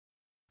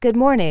Good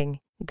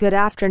morning, good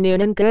afternoon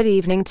and good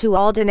evening to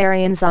all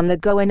Dinarians on the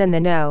go and in the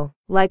know.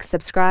 Like,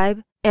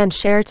 subscribe, and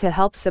share to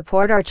help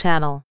support our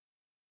channel.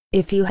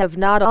 If you have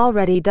not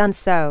already done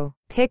so,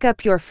 pick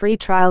up your free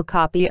trial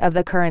copy of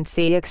the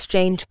Currency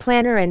Exchange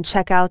Planner and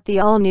check out the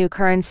all-new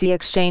Currency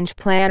Exchange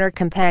Planner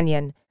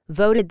Companion,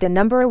 voted the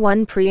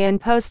 #1 pre- and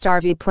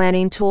post-RV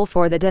planning tool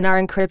for the Dinar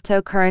and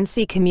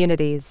cryptocurrency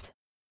communities.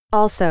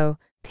 Also,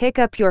 pick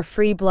up your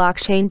free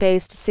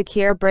blockchain-based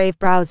secure Brave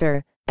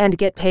browser, and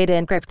get paid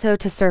in crypto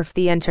to surf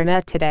the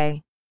internet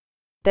today.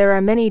 There are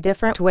many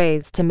different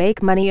ways to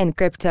make money in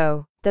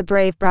crypto. The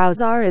Brave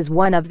browser is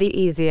one of the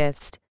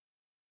easiest.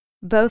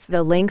 Both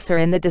the links are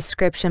in the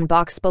description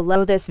box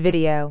below this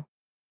video.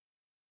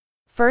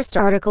 First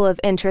article of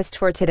interest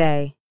for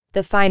today.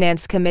 The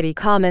Finance Committee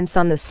comments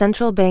on the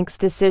central bank's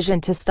decision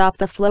to stop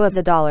the flow of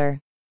the dollar.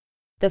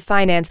 The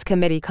Finance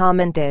Committee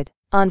commented,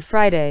 on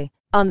Friday,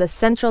 on the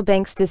central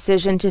bank's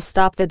decision to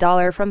stop the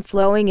dollar from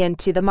flowing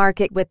into the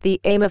market with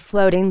the aim of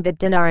floating the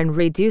dinar and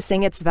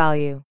reducing its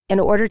value, in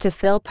order to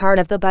fill part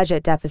of the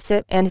budget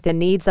deficit and the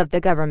needs of the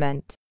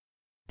government.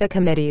 The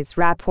committee's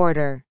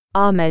rapporteur,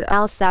 Ahmed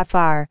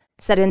Al-Safar,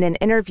 said in an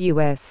interview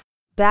with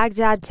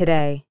Baghdad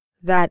Today,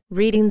 that,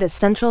 reading the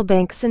central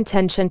bank's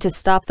intention to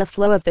stop the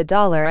flow of the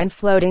dollar and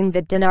floating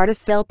the dinar to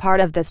fill part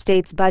of the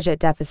state's budget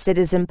deficit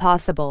is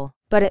impossible,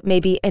 but it may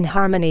be in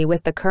harmony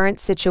with the current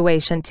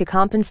situation to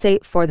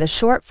compensate for the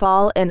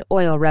shortfall in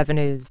oil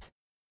revenues.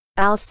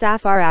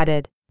 Al-Safar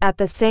added, at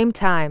the same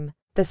time,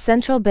 the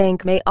central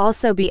bank may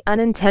also be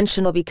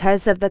unintentional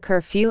because of the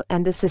curfew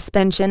and the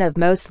suspension of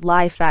most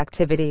life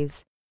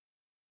activities.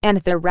 And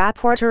the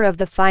rapporteur of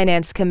the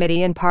Finance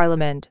Committee in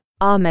Parliament,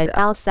 Ahmed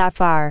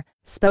Al-Safar,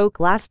 spoke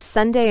last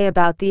Sunday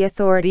about the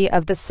authority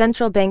of the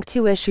central bank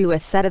to issue a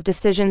set of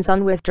decisions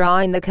on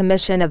withdrawing the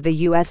commission of the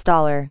US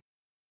dollar.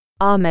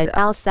 Ahmed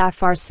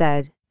Al-Safar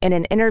said, in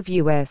an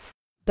interview with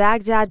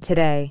Baghdad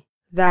Today,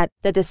 that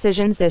the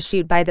decisions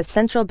issued by the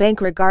central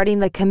bank regarding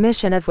the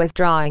commission of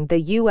withdrawing the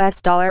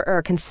US dollar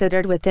are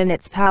considered within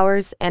its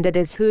powers, and it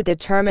is who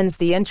determines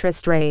the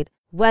interest rate,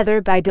 whether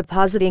by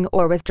depositing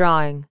or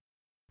withdrawing.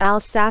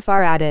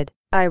 Al-Safar added,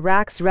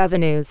 Iraq's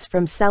revenues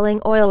from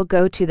selling oil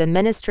go to the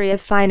Ministry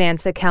of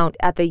Finance account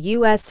at the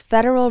U.S.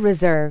 Federal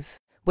Reserve,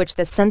 which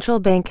the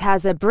central bank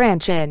has a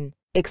branch in,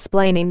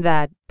 explaining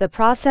that the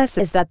process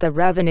is that the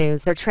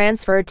revenues are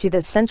transferred to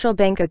the central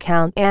bank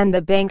account and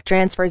the bank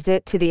transfers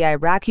it to the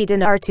Iraqi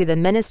dinar to the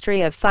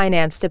Ministry of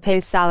Finance to pay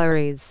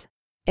salaries.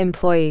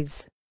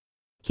 Employees.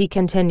 He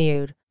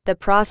continued, the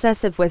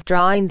process of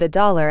withdrawing the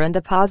dollar and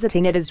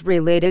depositing it is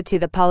related to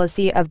the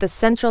policy of the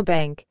central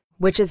bank,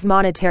 which is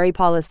monetary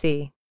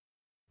policy.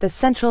 The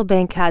central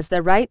bank has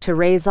the right to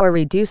raise or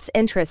reduce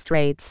interest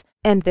rates,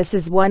 and this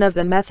is one of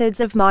the methods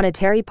of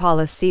monetary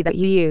policy that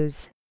you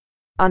use.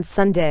 On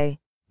Sunday,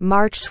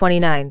 March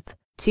 29,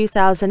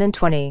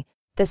 2020,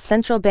 the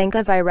Central Bank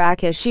of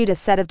Iraq issued a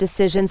set of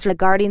decisions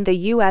regarding the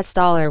US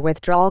dollar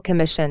withdrawal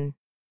commission,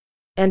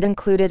 and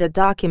included a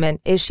document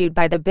issued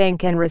by the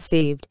bank and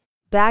received,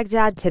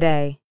 Baghdad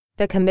Today,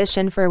 the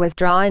commission for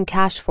withdrawing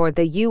cash for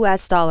the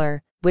US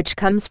dollar, which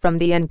comes from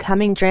the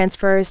incoming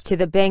transfers to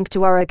the bank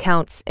to our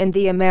accounts in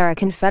the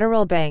American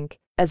Federal Bank,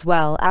 as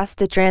well as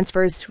the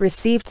transfers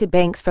received to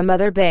banks from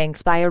other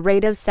banks by a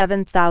rate of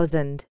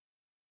 7,000.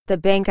 The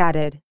bank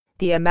added,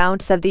 the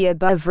amounts of the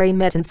above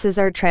remittances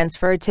are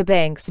transferred to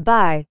banks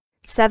by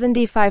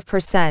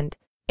 75%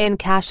 in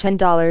cash and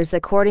dollars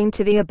according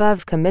to the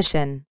above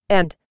commission,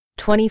 and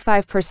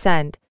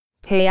 25%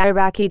 pay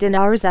Iraqi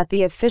dinars at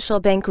the official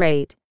bank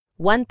rate,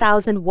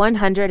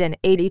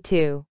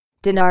 1,182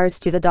 dinars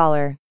to the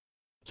dollar.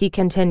 He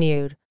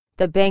continued,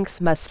 the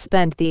banks must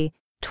spend the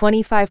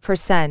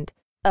 25%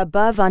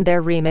 above on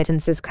their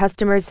remittances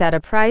customers at a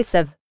price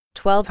of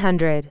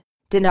 1,200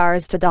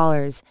 dinars to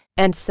dollars,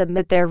 and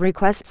submit their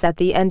requests at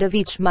the end of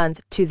each month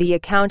to the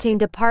accounting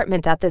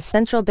department at the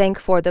central bank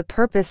for the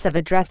purpose of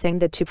addressing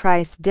the two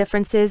price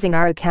differences in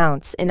our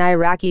accounts in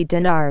Iraqi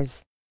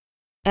dinars.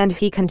 And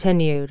he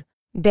continued,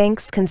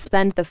 banks can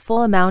spend the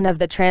full amount of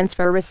the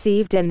transfer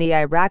received in the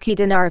Iraqi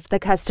dinar if the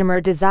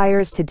customer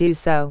desires to do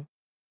so.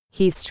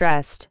 He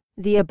stressed,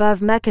 the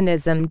above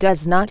mechanism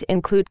does not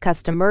include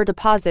customer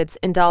deposits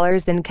in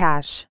dollars in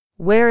cash,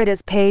 where it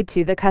is paid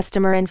to the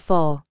customer in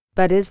full,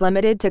 but is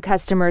limited to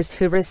customers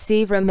who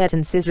receive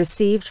remittances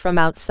received from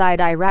outside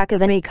Iraq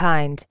of any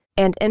kind,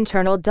 and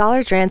internal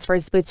dollar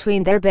transfers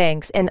between their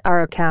banks and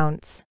our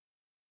accounts.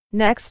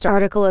 Next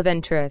article of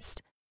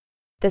interest.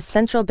 The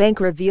central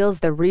bank reveals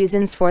the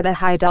reasons for the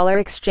high dollar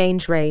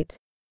exchange rate.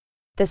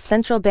 The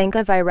Central Bank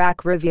of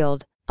Iraq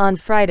revealed, on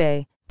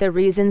Friday, the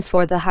reasons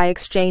for the high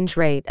exchange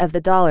rate of the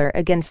dollar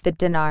against the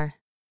dinar.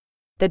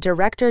 The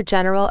Director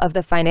General of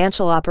the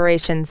Financial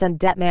Operations and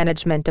Debt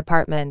Management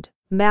Department,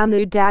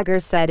 Mahmoud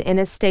Dagher, said in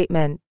a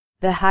statement,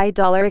 the high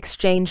dollar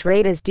exchange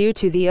rate is due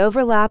to the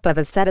overlap of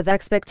a set of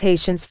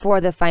expectations for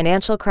the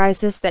financial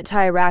crisis that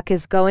Iraq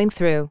is going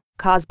through,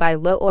 caused by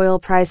low oil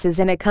prices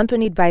and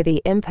accompanied by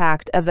the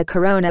impact of the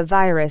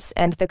coronavirus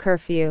and the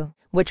curfew,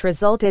 which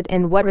resulted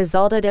in what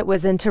resulted. It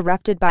was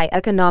interrupted by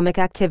economic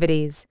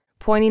activities,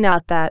 pointing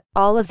out that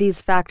all of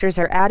these factors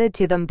are added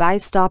to them by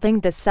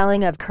stopping the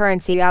selling of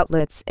currency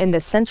outlets in the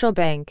central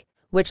bank,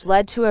 which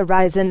led to a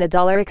rise in the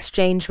dollar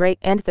exchange rate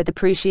and the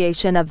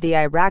depreciation of the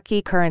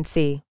Iraqi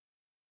currency.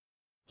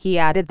 He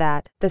added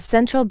that the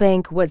central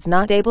bank was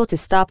not able to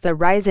stop the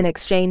rise in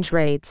exchange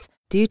rates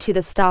due to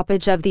the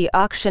stoppage of the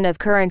auction of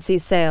currency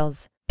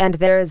sales, and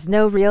there is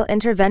no real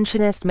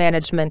interventionist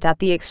management at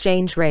the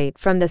exchange rate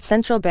from the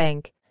central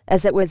bank,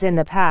 as it was in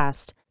the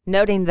past,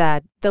 noting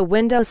that the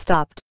window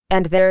stopped,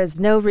 and there is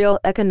no real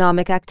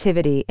economic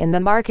activity in the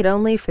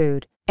market-only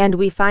food, and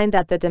we find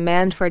that the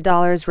demand for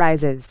dollars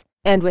rises,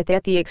 and with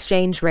it the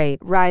exchange rate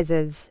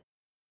rises.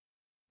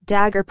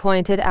 Dagger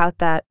pointed out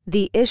that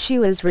the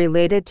issue is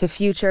related to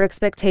future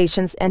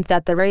expectations and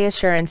that the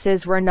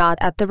reassurances were not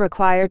at the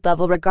required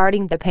level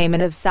regarding the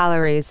payment of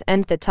salaries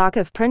and the talk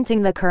of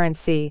printing the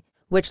currency,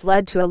 which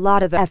led to a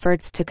lot of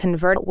efforts to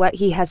convert what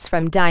he has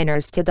from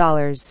dinars to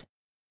dollars.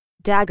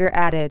 Dagger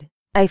added,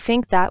 "I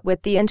think that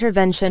with the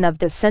intervention of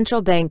the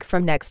central bank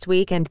from next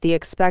week and the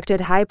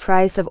expected high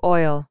price of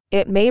oil,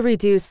 it may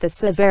reduce the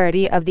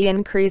severity of the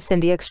increase in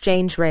the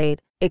exchange rate,"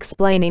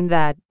 explaining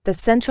that the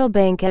central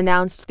bank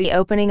announced the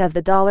opening of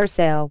the dollar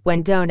sale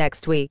window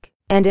next week,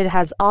 and it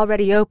has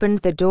already opened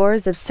the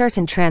doors of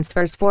certain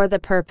transfers for the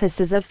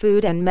purposes of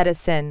food and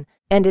medicine,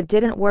 and it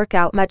didn't work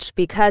out much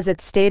because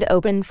it stayed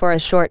open for a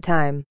short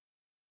time.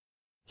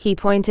 He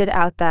pointed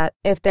out that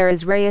if there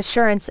is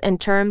reassurance in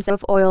terms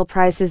of oil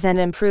prices and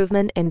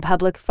improvement in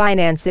public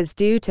finances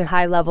due to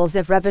high levels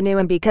of revenue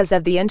and because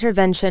of the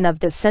intervention of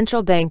the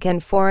central bank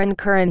and foreign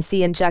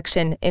currency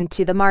injection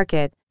into the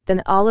market,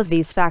 then all of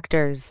these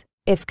factors,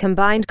 if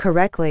combined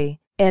correctly,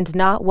 and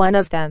not one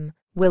of them,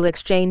 will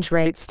exchange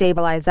rate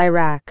stabilize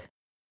Iraq.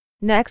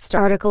 Next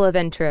article of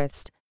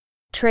interest.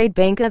 Trade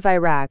Bank of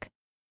Iraq.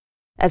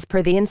 As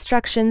per the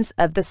instructions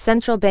of the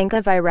Central Bank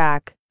of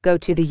Iraq, go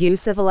to the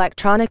use of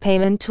electronic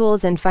payment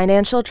tools in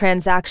financial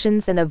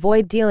transactions and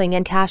avoid dealing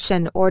in cash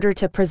in order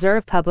to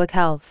preserve public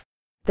health.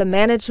 The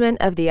management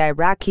of the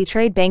Iraqi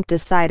Trade Bank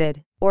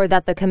decided, or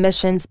that the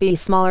commissions be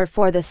smaller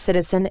for the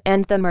citizen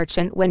and the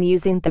merchant when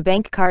using the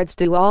bank cards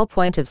through all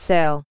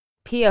point-of-sale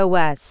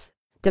 (POS)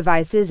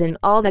 devices in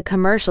all the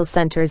commercial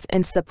centers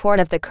in support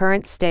of the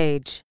current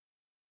stage.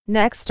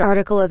 Next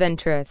article of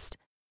interest.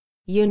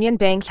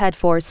 Unionbank had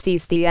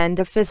foresees the end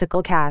of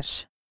physical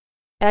cash.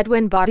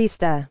 Edwin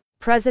Bautista,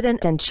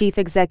 President and Chief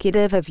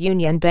Executive of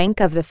Unionbank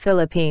of the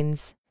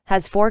Philippines,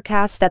 has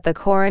forecast that the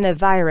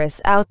coronavirus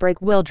outbreak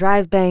will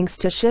drive banks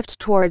to shift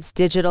towards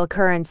digital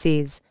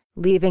currencies,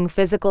 leaving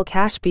physical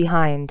cash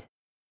behind.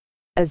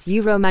 As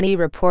Euromoney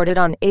reported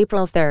on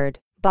April 3,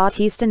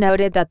 Bautista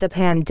noted that the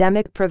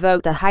pandemic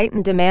provoked a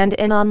heightened demand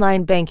in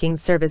online banking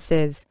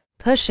services,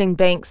 pushing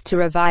banks to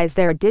revise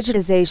their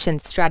digitization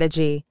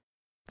strategy.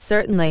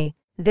 Certainly,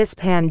 this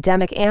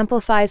pandemic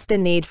amplifies the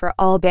need for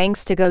all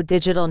banks to go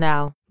digital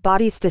now,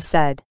 Bautista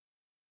said.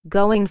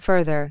 Going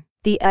further,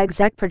 the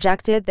exec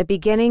projected the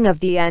beginning of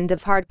the end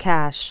of hard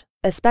cash,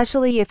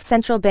 especially if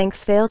central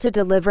banks fail to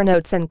deliver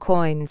notes and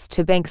coins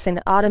to banks in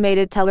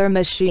automated teller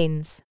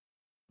machines.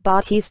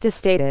 Bautista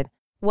stated,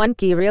 "One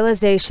key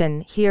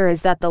realization here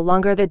is that the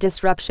longer the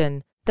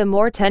disruption, the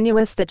more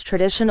tenuous the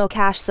traditional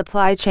cash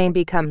supply chain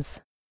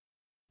becomes.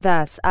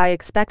 Thus, I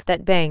expect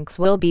that banks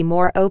will be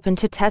more open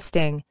to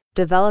testing,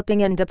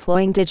 developing and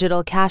deploying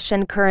digital cash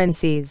and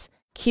currencies,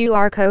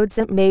 QR codes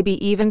and maybe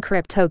even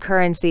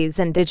cryptocurrencies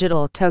and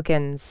digital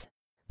tokens.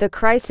 The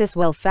crisis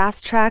will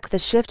fast-track the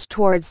shift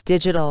towards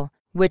digital,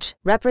 which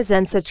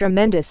represents a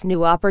tremendous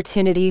new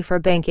opportunity for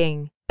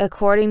banking,"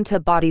 according to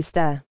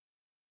Bautista.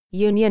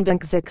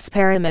 Unionbank's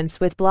experiments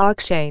with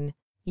blockchain.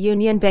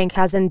 Unionbank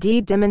has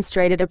indeed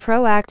demonstrated a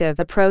proactive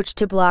approach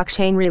to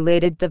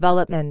blockchain-related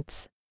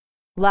developments.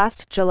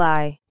 Last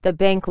July, the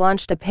bank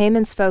launched a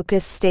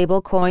payments-focused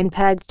stablecoin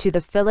pegged to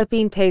the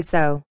Philippine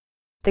peso.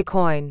 The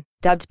coin,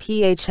 dubbed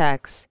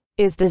PHX,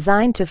 is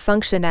designed to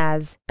function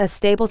as a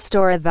stable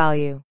store of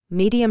value,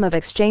 medium of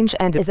exchange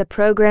and is a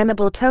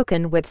programmable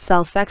token with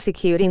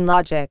self-executing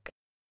logic.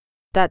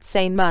 That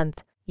same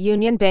month,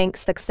 Unionbank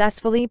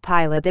successfully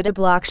piloted a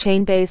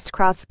blockchain-based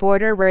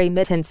cross-border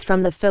remittance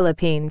from the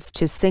Philippines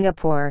to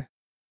Singapore.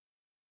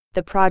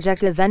 The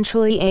project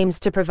eventually aims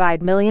to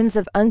provide millions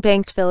of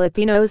unbanked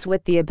Filipinos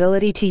with the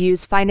ability to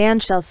use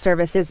financial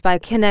services by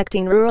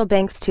connecting rural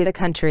banks to the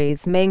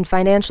country's main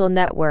financial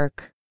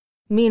network.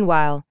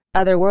 Meanwhile,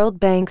 other world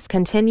banks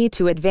continue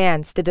to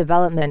advance the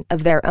development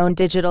of their own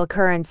digital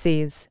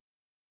currencies.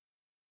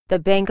 The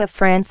Bank of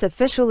France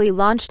officially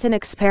launched an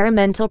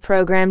experimental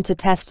program to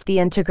test the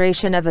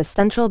integration of a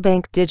central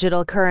bank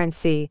digital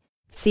currency,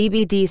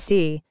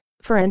 CBDC,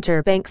 for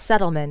interbank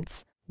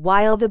settlements,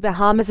 while the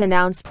Bahamas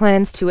announced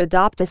plans to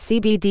adopt a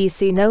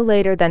CBDC no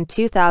later than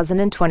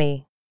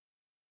 2020.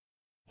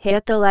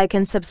 Hit the like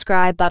and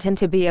subscribe button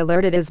to be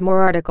alerted as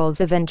more articles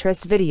of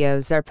interest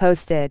videos are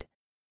posted.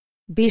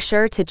 Be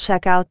sure to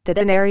check out the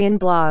Dinarian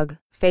blog,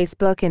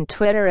 Facebook and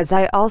Twitter as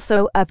I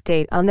also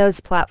update on those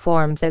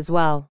platforms as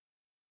well.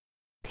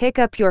 Pick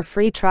up your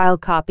free trial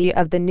copy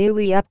of the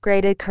newly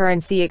upgraded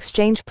Currency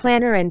Exchange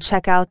Planner and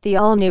check out the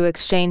all-new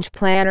Exchange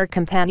Planner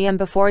Companion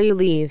before you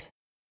leave.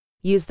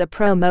 Use the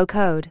promo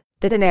code,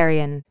 the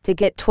Dinarian, to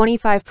get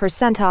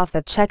 25% off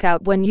at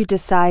checkout when you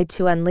decide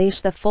to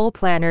unleash the full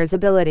planner's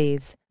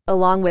abilities,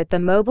 along with the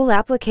mobile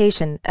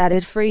application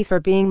added free for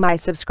being my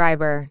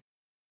subscriber.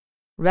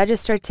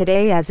 Register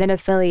today as an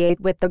affiliate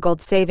with the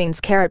Gold Savings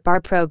Carrot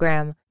Bar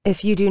program.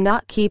 If you do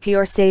not keep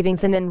your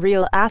savings in a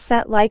real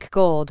asset like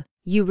gold,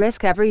 you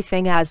risk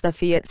everything as the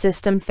fiat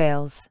system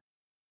fails.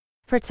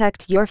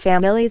 Protect your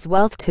family's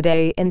wealth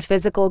today in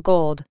physical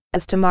gold,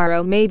 as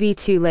tomorrow may be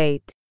too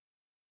late.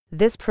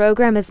 This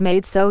program is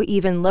made so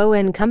even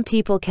low-income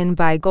people can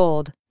buy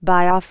gold,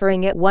 by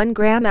offering it 1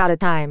 gram at a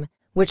time,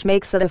 which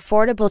makes it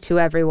affordable to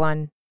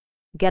everyone.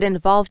 Get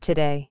involved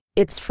today.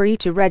 It's free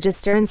to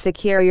register and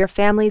secure your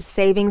family's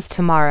savings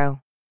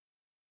tomorrow.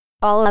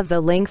 All of the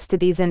links to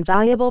these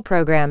invaluable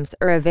programs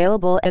are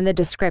available in the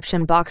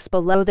description box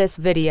below this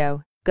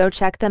video. Go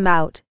check them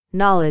out.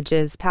 Knowledge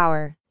is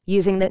power.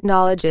 Using that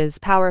knowledge is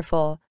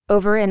powerful.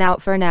 Over and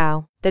out for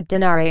now. The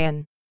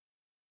Dinarian.